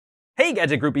Hey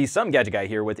Gadget Groupies, some Gadget Guy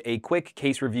here with a quick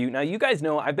case review. Now you guys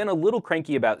know I've been a little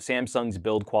cranky about Samsung's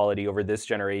build quality over this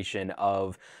generation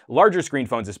of larger screen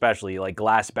phones, especially like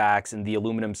glass backs and the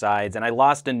aluminum sides, and I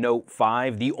lost a Note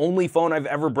 5, the only phone I've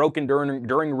ever broken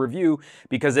during a review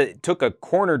because it took a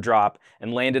corner drop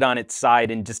and landed on its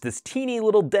side, and just this teeny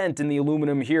little dent in the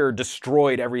aluminum here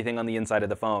destroyed everything on the inside of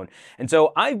the phone. And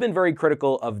so I've been very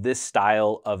critical of this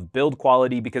style of build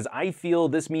quality because I feel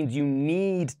this means you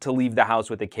need to leave the house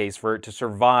with a case for it to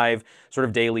survive sort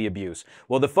of daily abuse.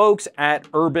 Well, the folks at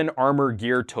Urban Armor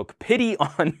Gear took pity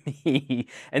on me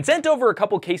and sent over a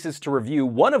couple cases to review,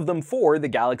 one of them for the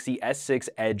Galaxy S6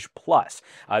 Edge Plus.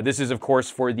 This is, of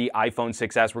course, for the iPhone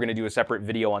 6s. We're going to do a separate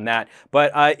video on that.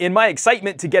 But in my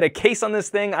excitement to get a case on this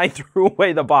thing, I threw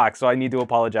away the box, so I need to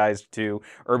apologize to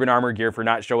Urban Armor Gear for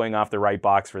not showing off the right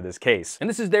box for this case. And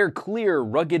this is their clear,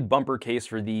 rugged bumper case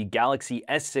for the Galaxy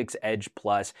S6 Edge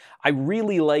Plus. I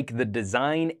really like the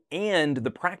design and the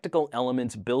practical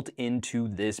elements built into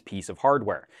this piece of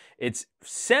hardware. It's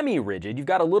semi-rigid, you've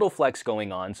got a little flex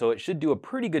going on, so it should do a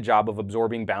pretty good job of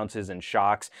absorbing bounces and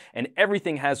shocks, and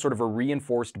everything has sort of a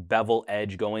reinforced bevel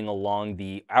edge going along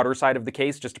the outer side of the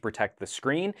case just to protect the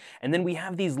screen. And then we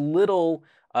have these little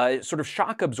sort of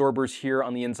shock absorbers here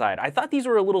on the inside. I thought these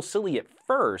were a little silly at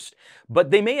first,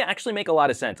 but they may actually make a lot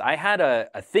of sense. I had a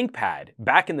ThinkPad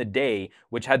back in the day,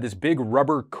 which had this big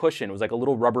rubber cushion. It was like a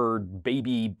little rubber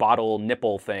baby bottle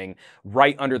nipple thing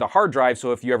right under the hard drive,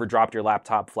 so if you ever dropped your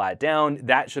laptop flat down,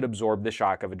 that should absorb the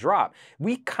shock of a drop.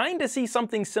 We kind of see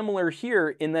something similar here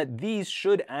in that these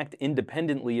should act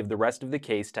independently of the rest of the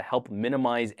case to help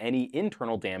minimize any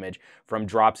internal damage from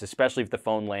drops, especially if the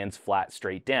phone lands flat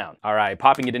straight down. All right,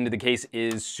 popping it into the case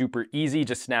is super easy,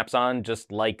 just snaps on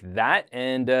just like that,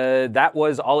 and that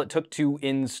was all it took to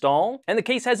install. And the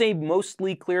case has a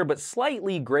mostly clear but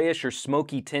slightly grayish or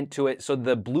smoky tint to it, so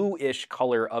the bluish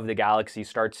color of the Galaxy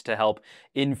starts to help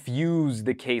infuse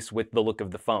the case with the look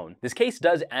of the phone. This case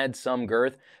does add some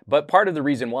girth, but part of the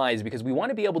reason why is because we want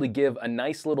to be able to give a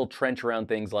nice little trench around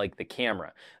things like the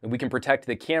camera. And we can protect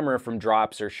the camera from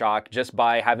drops or shock just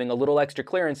by having a little extra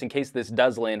clearance in case this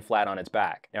does land flat on its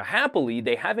back. Now, happily,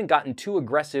 they haven't gotten too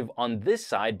aggressive on this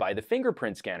side by the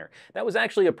fingerprint scanner. That was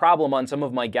actually a problem on some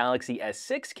of my Galaxy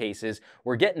S6 cases,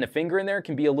 where getting a finger in there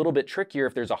can be a little bit trickier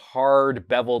if there's a hard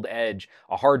beveled edge,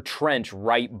 a hard trench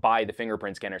right by the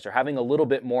fingerprint scanner. So having a little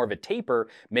bit more of a taper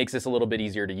makes this a little bit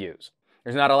easier to use.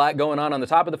 There's not a lot going on the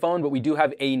top of the phone, but we do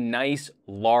have a nice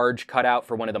large cutout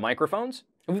for one of the microphones.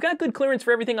 We've got good clearance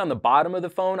for everything on the bottom of the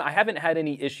phone. I haven't had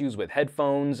any issues with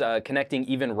headphones. Connecting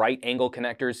even right angle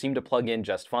connectors seem to plug in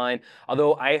just fine.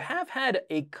 Although I have had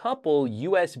a couple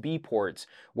USB ports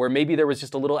where maybe there was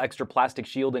just a little extra plastic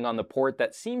shielding on the port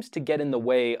that seems to get in the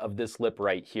way of this lip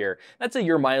right here. That's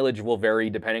your mileage will vary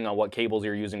depending on what cables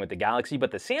you're using with the Galaxy,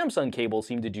 but the Samsung cables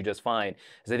seem to do just fine,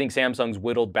 as I think Samsung's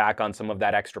whittled back on some of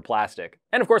that extra plastic.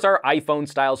 And of course, our iPhone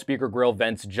style speaker grill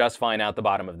vents just fine out the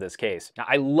bottom of this case. Now,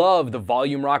 I love the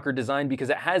volume rocker design because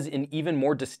it has an even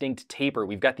more distinct taper.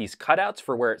 We've got these cutouts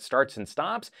for where it starts and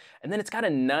stops, and then it's got a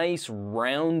nice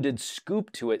rounded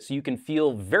scoop to it so you can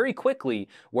feel very quickly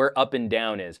where up and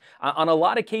down is. On a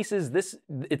lot of cases,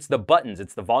 it's the buttons,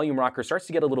 it's the volume rocker starts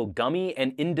to get a little gummy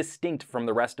and indistinct from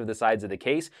the rest of the sides of the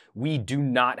case. We do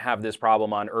not have this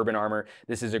problem on Urban Armor.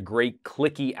 This is a great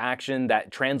clicky action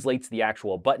that translates the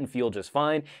actual button feel just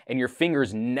fine, and your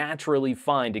fingers naturally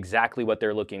find exactly what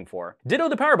they're looking for. Ditto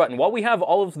the power button. While we have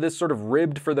all of this sort of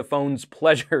ribbed for the phone's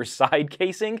pleasure side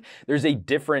casing, there's a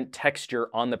different texture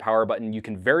on the power button. You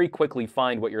can very quickly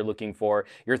find what you're looking for.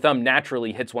 Your thumb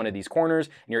naturally hits one of these corners,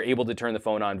 and you're able to turn the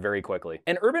phone on very quickly.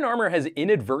 And Urban Armor has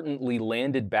inadvertently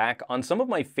landed back on some of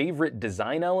my favorite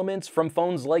design elements from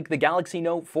phones like the Galaxy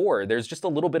Note 4. There's just a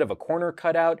little bit of a corner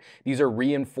cutout. These are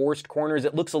reinforced corners.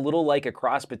 It looks a little like a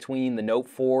cross between the Note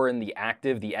 4 and the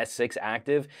Active, the S6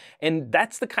 Active, and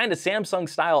that's the kind of Samsung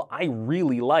style I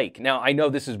really like. Now, I know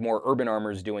this is more Urban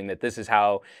Armor's doing that, this is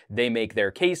how they make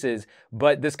their cases,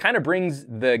 but this kind of brings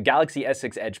the Galaxy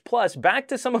S6 Edge Plus back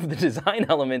to some of the design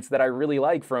elements that I really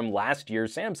like from last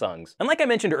year's Samsungs. And like I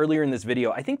mentioned earlier in this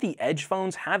video, I think the Edge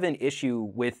phones have an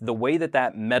issue with the way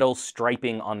that metal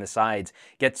striping on the sides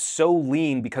gets so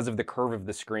lean because of the curve of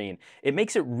the screen. It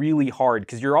makes it really hard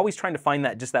because you're always trying to find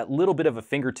just that little bit of a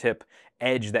fingertip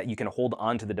edge that you can hold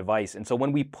onto the device. And so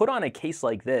when we put on a case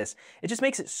like this, it just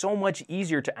makes it so much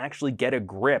easier to actually get a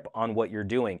grip on what you're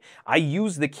doing. I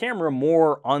use the camera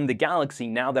more on the Galaxy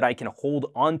now that I can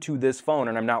hold onto this phone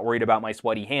and I'm not worried about my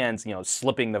sweaty hands,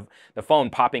 slipping the phone,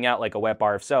 popping out like a wet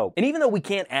bar of soap. And even though we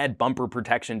can't add bumper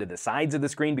protection to the sides of the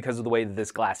screen because of the way that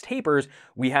this glass tapers,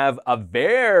 we have a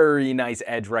very nice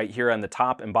edge right here on the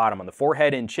top and bottom, on the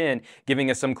forehead and chin,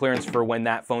 giving us some clearance for when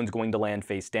that phone's going to land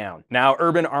face down. Now,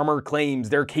 Urban Armor claims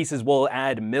their cases will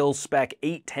add mil-spec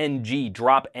 810G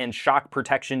drop and shock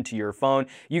protection to your phone.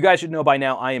 You guys should know by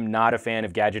now I am not a fan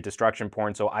of gadget destruction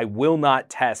porn, so I will not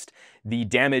test the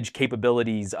damage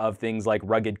capabilities of things like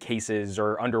rugged cases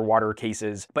or underwater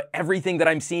cases, but everything that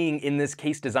I'm seeing in this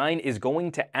case design is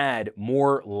going to add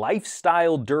more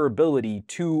lifestyle durability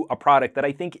to a product that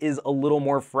I think is a little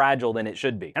more fragile than it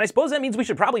should be. And I suppose that means we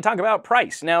should probably talk about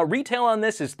price. Now, retail on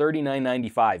this is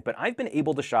 $39.95, but I've been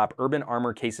able to shop Urban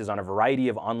Armor cases on a variety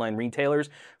of online retailers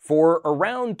for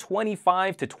around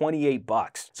 $25 to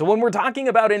 $28. So when we're talking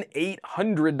about an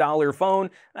 $800 phone,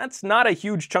 that's not a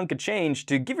huge chunk of change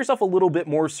to give yourself a little bit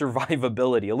more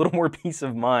survivability, a little more peace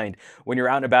of mind when you're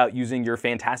out and about using your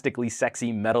fantastically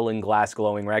sexy metal and glass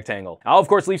glowing rectangle. I'll of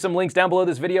course leave some links down below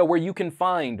this video where you can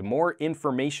find more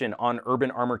information on Urban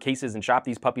Armor cases and shop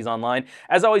these puppies online.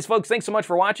 As always, folks, thanks so much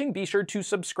for watching. Be sure to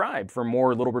subscribe for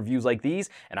more little reviews like these,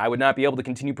 and I would not be able to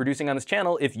continue producing on this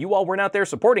channel if you all weren't out there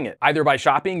supporting it, either by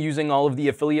shopping using all of the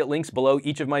affiliate links below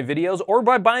each of my videos or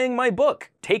by buying my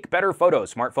book, Take Better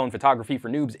Photos, Smartphone Photography for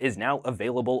Noobs, is now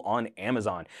available on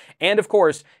Amazon. And of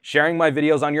course, sharing my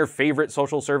videos on your favorite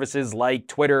social services like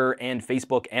Twitter and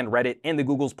Facebook and Reddit and the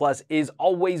Googles Plus is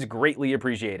always greatly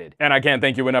appreciated. And I can't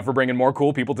thank you enough for bringing more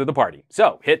cool people to the party.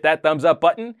 So hit that thumbs up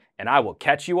button and I will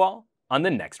catch you all on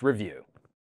the next review.